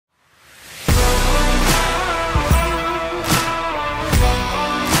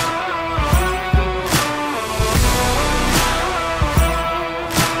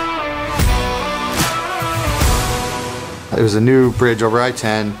It was a new bridge over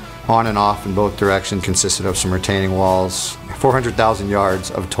I-10, on and off in both directions, consisted of some retaining walls, 400,000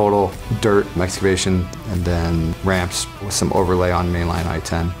 yards of total dirt excavation, and then ramps with some overlay on mainline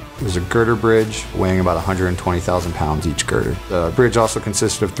I-10. It was a girder bridge weighing about 120,000 pounds each girder. The bridge also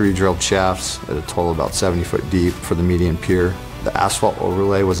consisted of 3 drilled shafts at a total about 70 foot deep for the median pier. The asphalt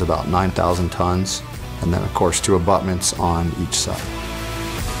overlay was about 9,000 tons, and then of course 2 abutments on each side.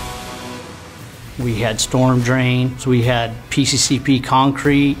 We had storm drains, we had PCCP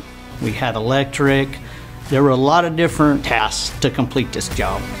concrete, we had electric. There were a lot of different tasks to complete this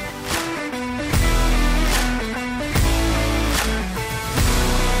job.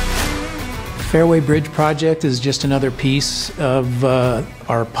 Fairway Bridge project is just another piece of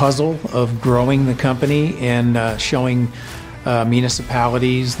our puzzle of growing the company and showing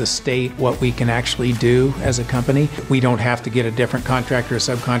municipalities, the state, what we can actually do as a company. We don't have to get a different contractor or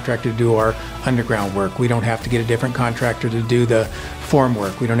subcontractor to do our underground work. We don't have to get a different contractor to do the form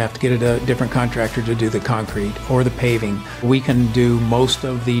work. We don't have to get a different contractor to do the concrete or the paving. We can do most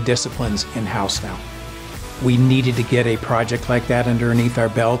of the disciplines in-house now. We needed to get a project like that underneath our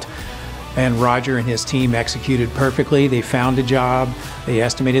belt, and Roger and his team executed perfectly. They found a job, they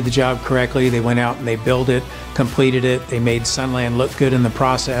estimated the job correctly, they went out and they built it, completed it, they made Sunland look good in the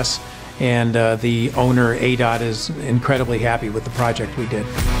process, and the owner, ADOT, is incredibly happy with the project we did.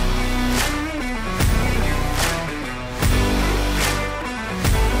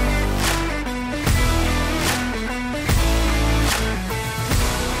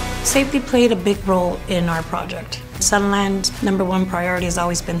 Safety played a big role in our project. Sunland's #1 priority has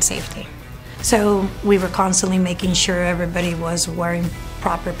always been safety. So we were constantly making sure everybody was wearing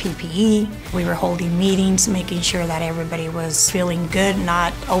proper PPE. We were holding meetings, making sure that everybody was feeling good,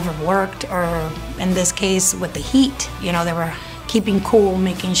 not overworked, or in this case with the heat, you know, they were keeping cool,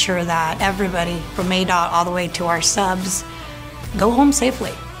 making sure that everybody from ADOT all the way to our subs go home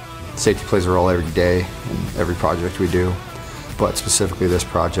safely. Safety plays a role every day in every project we do, but specifically this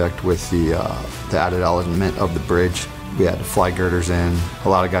project with the added element of the bridge. We had to fly girders in, a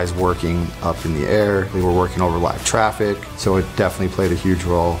lot of guys working up in the air, they were working over live traffic, so it definitely played a huge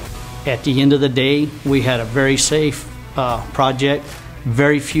role. At the end of the day, we had a very safe project,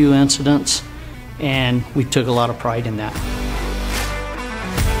 very few incidents, and we took a lot of pride in that.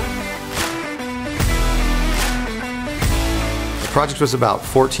 The project was about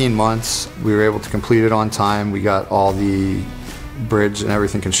 14 months. We were able to complete it on time. We got all the bridge and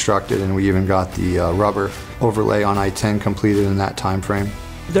everything constructed, and we even got the rubber overlay on I-10 completed in that time frame.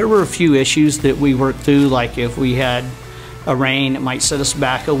 There were a few issues that we worked through, like if we had a rain, it might set us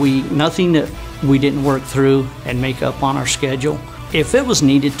back a week. Nothing that we didn't work through and make up on our schedule. If it was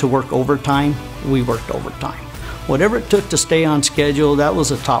needed to work overtime, we worked overtime. Whatever it took to stay on schedule, that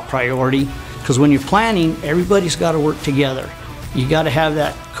was a top priority, because when you're planning, everybody's got to work together. You got to have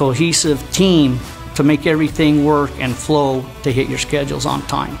that cohesive team to make everything work and flow to hit your schedules on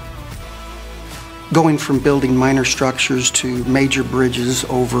time. Going from building minor structures to major bridges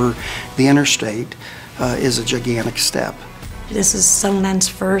over the interstate is a gigantic step. This is Sunland's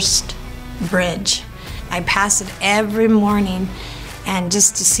first bridge. I pass it every morning, and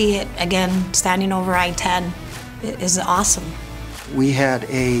just to see it again standing over I-10 is awesome. We had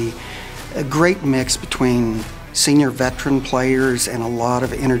a great mix between senior veteran players and a lot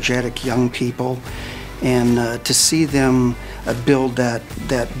of energetic young people, and to see them build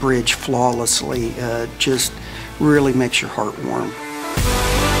that bridge flawlessly just really makes your heart warm.